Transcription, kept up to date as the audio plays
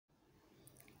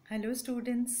Hello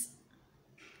students.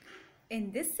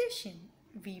 In this session,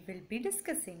 we will be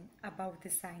discussing about the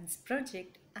science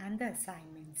project and the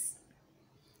assignments.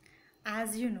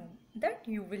 As you know that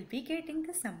you will be getting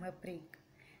the summer break.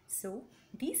 So,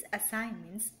 these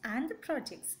assignments and the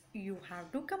projects you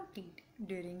have to complete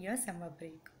during your summer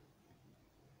break.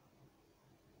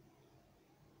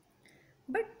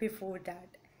 But before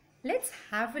that, let's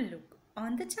have a look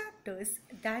on the chapters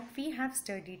that we have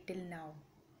studied till now.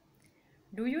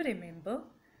 Do you remember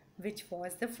which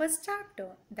was the first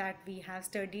chapter that we have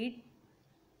studied?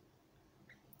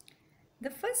 The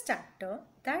first chapter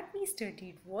that we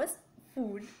studied was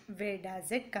food, where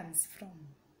does it comes from?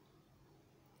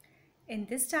 In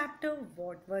this chapter,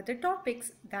 what were the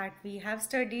topics that we have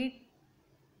studied?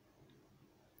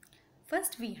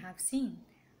 First, we have seen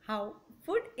how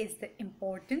food is the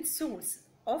important source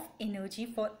of energy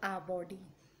for our body.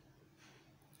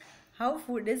 How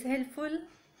food is helpful?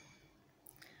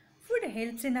 Food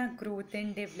helps in our growth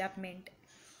and development.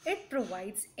 It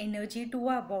provides energy to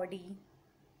our body.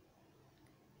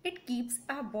 It keeps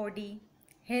our body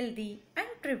healthy and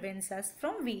prevents us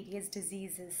from various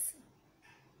diseases.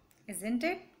 Isn't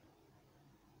it?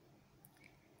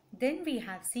 Then we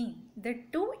have seen the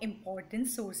two important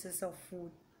sources of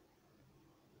food.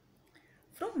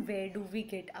 From where do we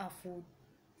get our food?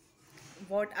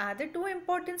 What are the two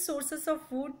important sources of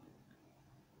food?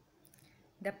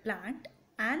 The plant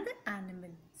and the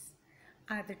animals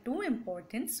are the two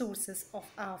important sources of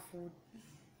our food.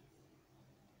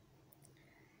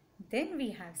 Then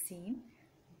we have seen,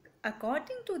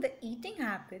 according to the eating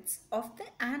habits of the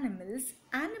animals,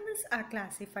 animals are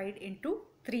classified into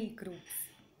three groups.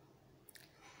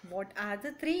 What are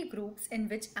the three groups in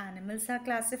which animals are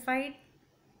classified?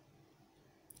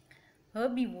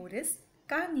 Herbivorous,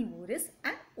 carnivorous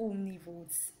and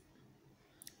omnivores.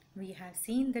 We have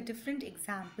seen the different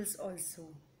examples also.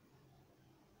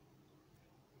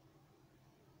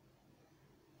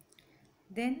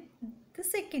 Then the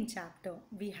second chapter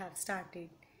we have started.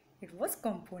 It was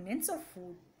components of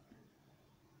food.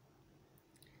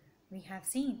 We have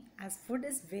seen as food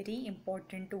is very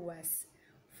important to us.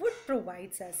 Food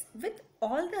provides us with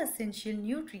all the essential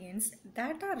nutrients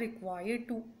that are required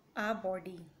to our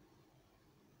body.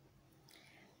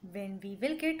 When we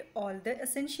will get all the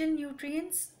essential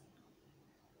nutrients?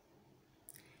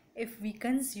 If we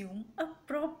consume a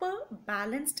proper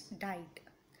balanced diet,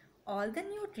 all the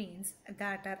nutrients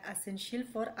that are essential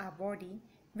for our body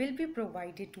will be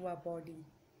provided to our body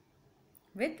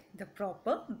with the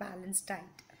proper balanced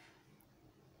diet.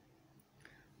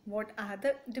 What are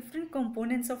the different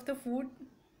components of the food?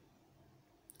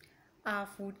 Our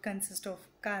food consists of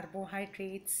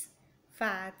carbohydrates,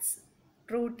 fats,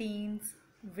 proteins,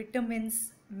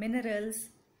 vitamins, minerals,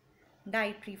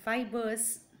 dietary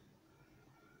fibers.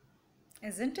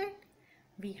 Isn't it?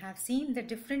 We have seen the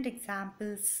different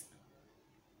examples.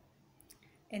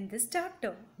 In this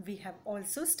chapter, we have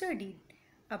also studied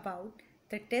about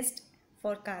the test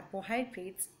for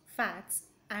carbohydrates, fats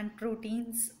and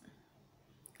proteins.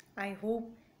 I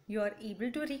hope you are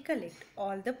able to recollect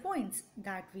all the points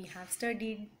that we have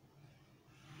studied.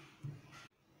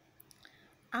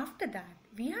 After that,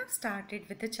 we have started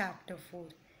with the chapter 4,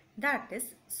 that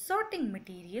is sorting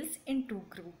materials into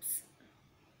groups.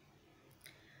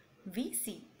 We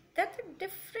see that the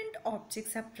different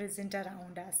objects are present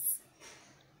around us.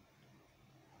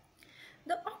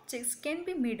 The objects can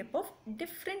be made up of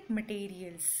different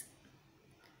materials.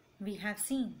 We have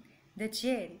seen the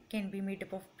chair can be made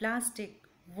up of plastic,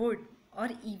 wood or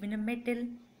even a metal.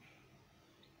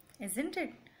 Isn't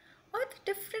it? Or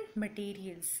the different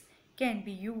materials can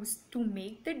be used to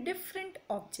make the different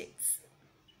objects.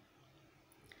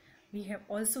 We have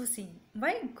also seen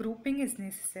why grouping is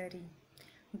necessary.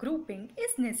 Grouping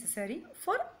is necessary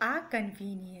for our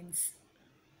convenience.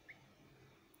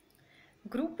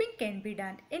 Grouping can be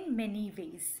done in many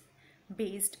ways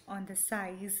based on the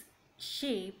size,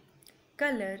 shape,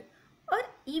 color or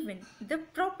even the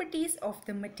properties of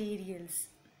the materials.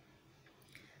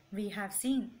 We have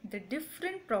seen the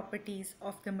different properties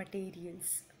of the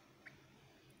materials.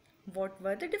 What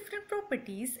were the different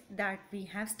properties that we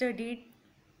have studied?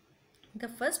 The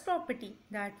first property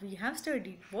that we have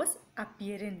studied was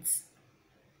appearance.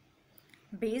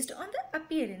 Based on the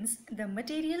appearance, the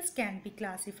materials can be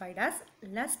classified as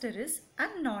lustrous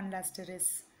and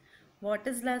non-lustrous. What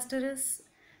is lustrous?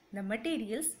 The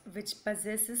materials which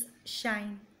possesses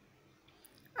shine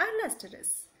are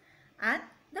lustrous and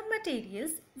the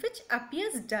materials which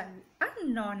appears dull are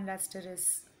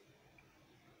non-lustrous.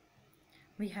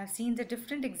 We have seen the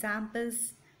different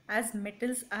examples as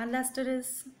metals are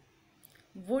lustrous,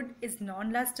 wood is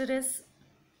non-lustrous,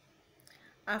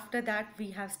 After that,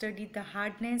 we have studied the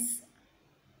hardness.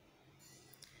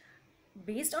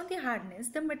 Based on the hardness,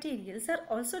 the materials are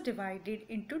also divided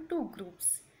into two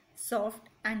groups, soft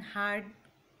and hard.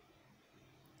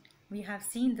 We have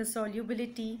seen the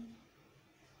solubility.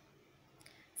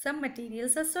 Some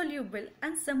materials are soluble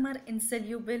and some are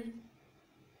insoluble.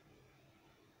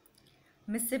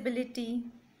 Miscibility.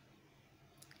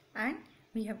 And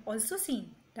we have also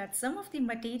seen that some of the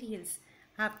materials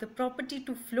have the property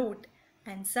to float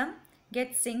and some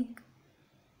get sink.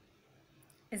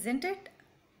 Isn't it?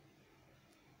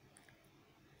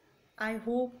 I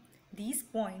hope these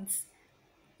points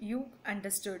you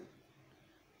understood.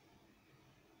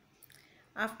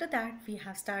 After that, we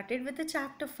have started with the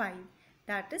chapter 5,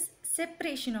 that is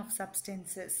separation of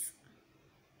substances.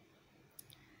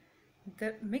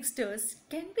 The mixtures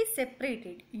can be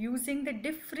separated using the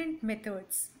different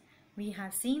methods. We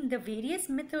have seen the various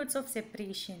methods of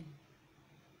separation.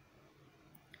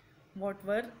 What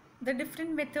were the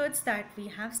different methods that we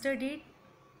have studied?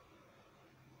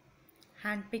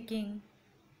 Handpicking,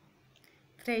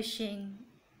 threshing,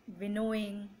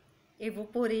 winnowing,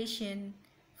 evaporation,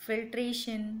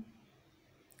 filtration,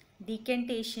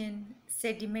 decantation,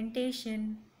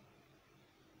 sedimentation.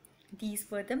 These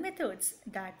were the methods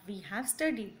that we have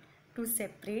studied to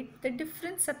separate the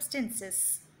different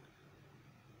substances.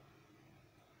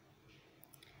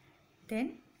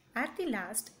 Then at the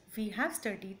last we have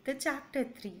studied the chapter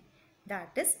 3,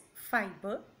 that is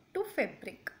fiber to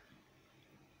fabric.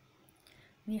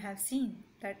 We have seen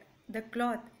that the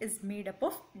cloth is made up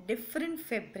of different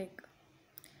fabric.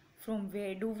 From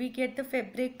where do we get the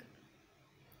fabric?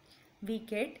 We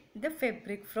get the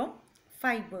fabric from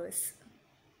fibers.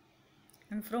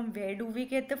 And from where do we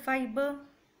get the fiber?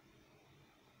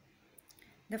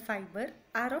 The fiber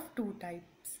are of two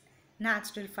types,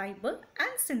 natural fiber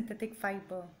and synthetic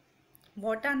fiber.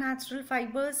 What are natural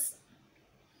fibers?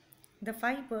 The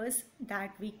fibers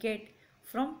that we get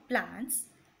from plants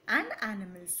and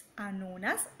animals are known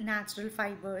as natural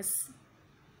fibers.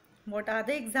 What are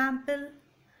the example?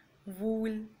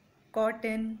 Wool,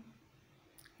 cotton,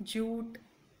 jute,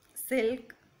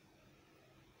 silk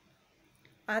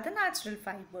are the natural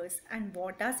fibers. And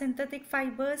what are synthetic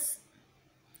fibers?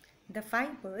 The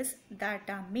fibers that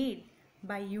are made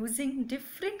by using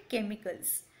different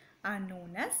chemicals are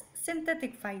known as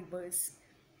synthetic fibers.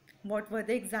 What were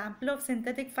the example of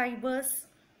synthetic fibers?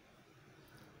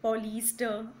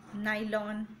 Polyester,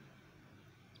 nylon.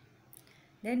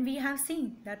 Then we have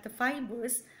seen that the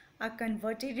fibers are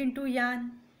converted into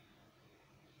yarn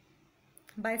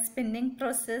by spinning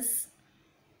process,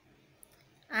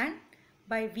 and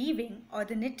by weaving or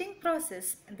the knitting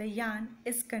process the yarn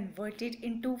is converted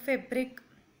into fabric.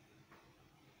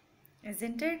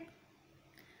 Isn't it?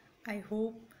 I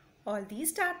hope all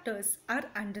these chapters are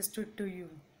understood to you.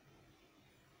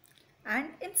 And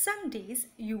in some days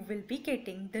you will be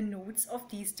getting the notes of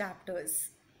these chapters.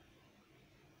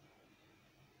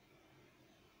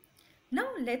 Now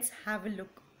let's have a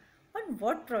look on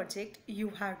what project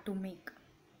you have to make.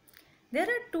 There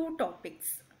are two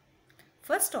topics.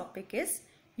 First topic is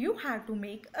you have to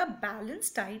make a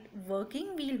balanced diet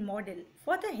working wheel model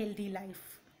for the healthy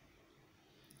life.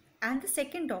 And the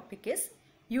second topic is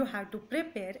you have to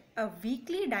prepare a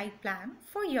weekly diet plan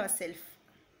for yourself.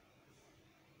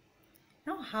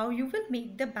 Now how you will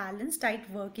make the balanced diet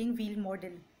working wheel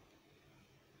model?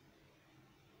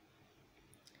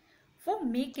 For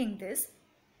making this,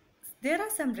 there are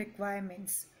some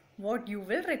requirements. What you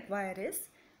will require is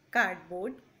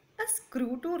cardboard, a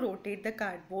screw to rotate the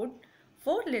cardboard,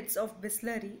 4 lids of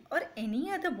Bisleri or any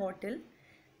other bottle,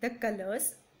 the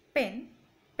colors, pen,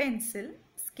 pencil,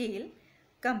 scale,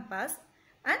 compass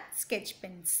and sketch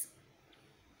pens.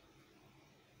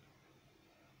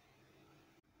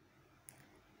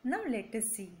 Now let us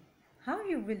see how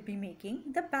you will be making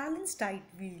the balanced diet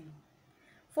wheel.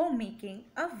 For making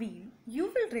a wheel,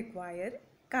 you will require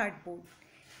cardboard.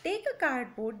 Take a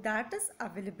cardboard that is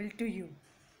available to you.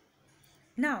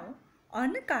 Now,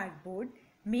 on a cardboard,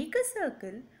 make a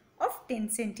circle of 10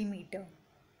 cm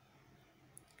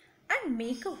and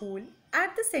make a hole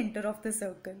at the center of the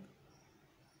circle.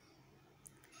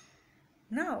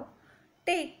 Now,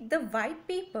 take the white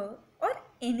paper or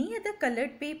any other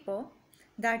colored paper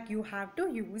that you have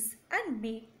to use and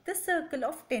make the circle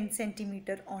of 10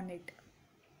 cm on it.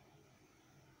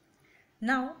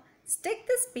 Now, stick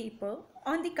this paper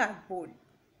on the cardboard.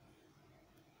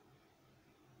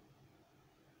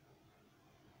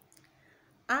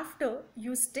 After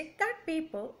you stick that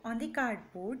paper on the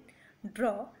cardboard,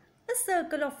 draw a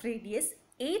circle of radius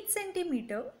 8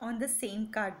 cm on the same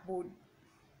cardboard.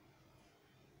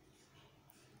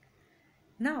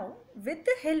 Now, with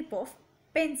the help of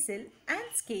pencil and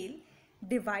scale,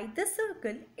 divide the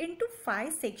circle into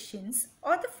 5 sections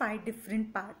or the 5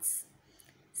 different parts.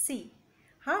 See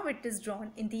how it is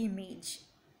drawn in the image.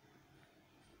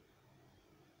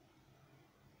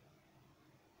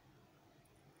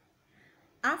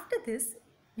 After this,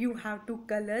 you have to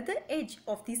color the edge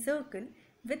of the circle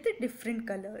with the different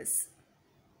colors.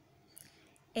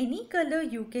 Any color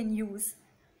you can use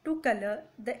to color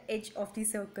the edge of the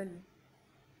circle.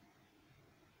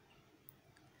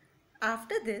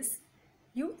 After this,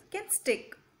 you can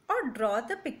stick or draw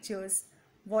the pictures,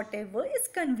 whatever is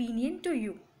convenient to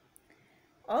you.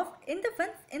 In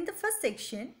the first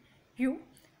section, you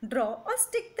draw or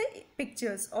stick the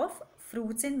pictures of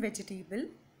fruits and vegetable.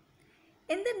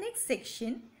 In the next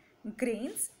section,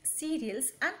 grains,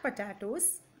 cereals and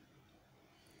potatoes.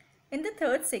 In the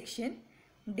third section,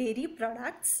 dairy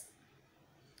products.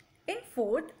 In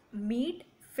fourth, meat,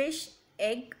 fish,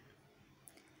 egg.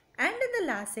 And in the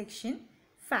last section,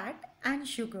 fat and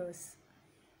sugars.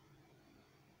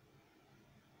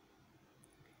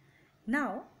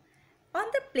 Now, on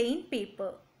the plain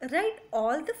paper, write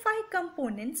all the 5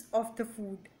 components of the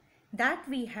food that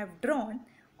we have drawn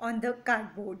on the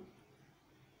cardboard.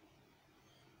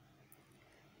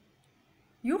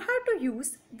 You have to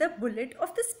use the bullet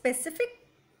of the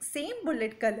same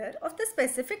bullet color of the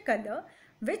specific color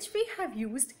which we have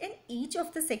used in each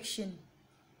of the section.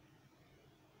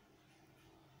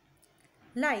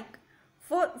 Like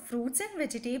for fruits and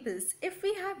vegetables, if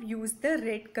we have used the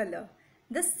red color,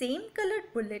 the same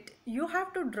colored bullet you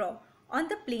have to draw on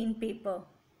the plain paper.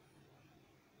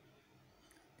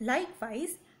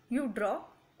 Likewise, you draw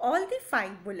all the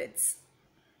 5 bullets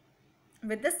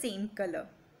with the same color.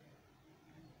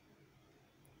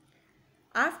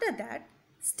 After that,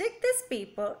 stick this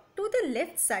paper to the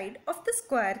left side of the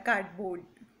square cardboard.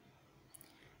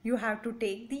 You have to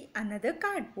take the another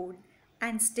cardboard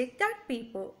and stick that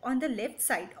paper on the left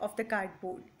side of the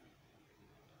cardboard.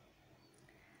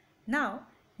 Now,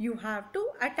 you have to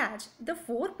attach the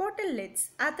 4 bottle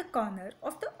lids at the corner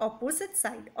of the opposite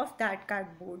side of that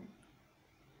cardboard.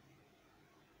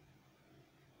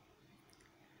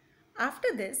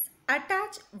 After this,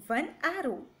 attach one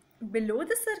arrow below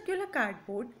the circular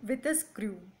cardboard with a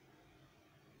screw.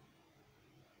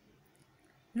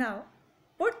 Now,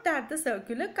 put that the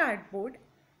circular cardboard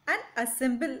and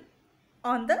assemble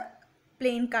on the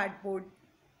plain cardboard.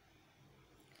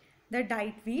 The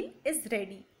diet wheel is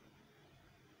ready.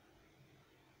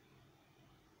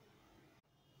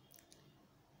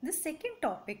 The second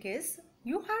topic is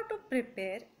you have to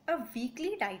prepare a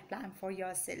weekly diet plan for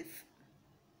yourself.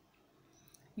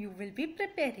 You will be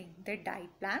preparing the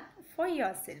diet plan for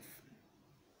yourself.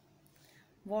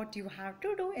 What you have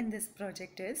to do in this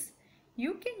project is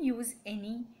you can use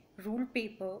any rule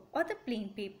paper or the plain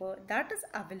paper that is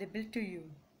available to you.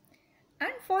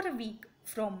 And for a week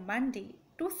from Monday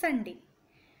to Sunday,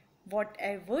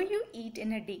 whatever you eat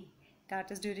in a day, that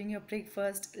is during your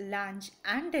breakfast, lunch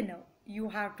and dinner, you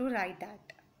have to write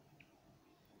that.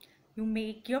 You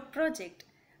make your project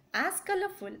as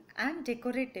colorful and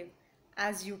decorative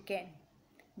as you can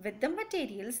with the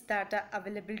materials that are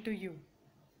available to you.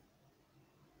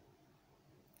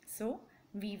 So,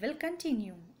 we will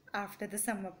continue after the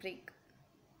summer break.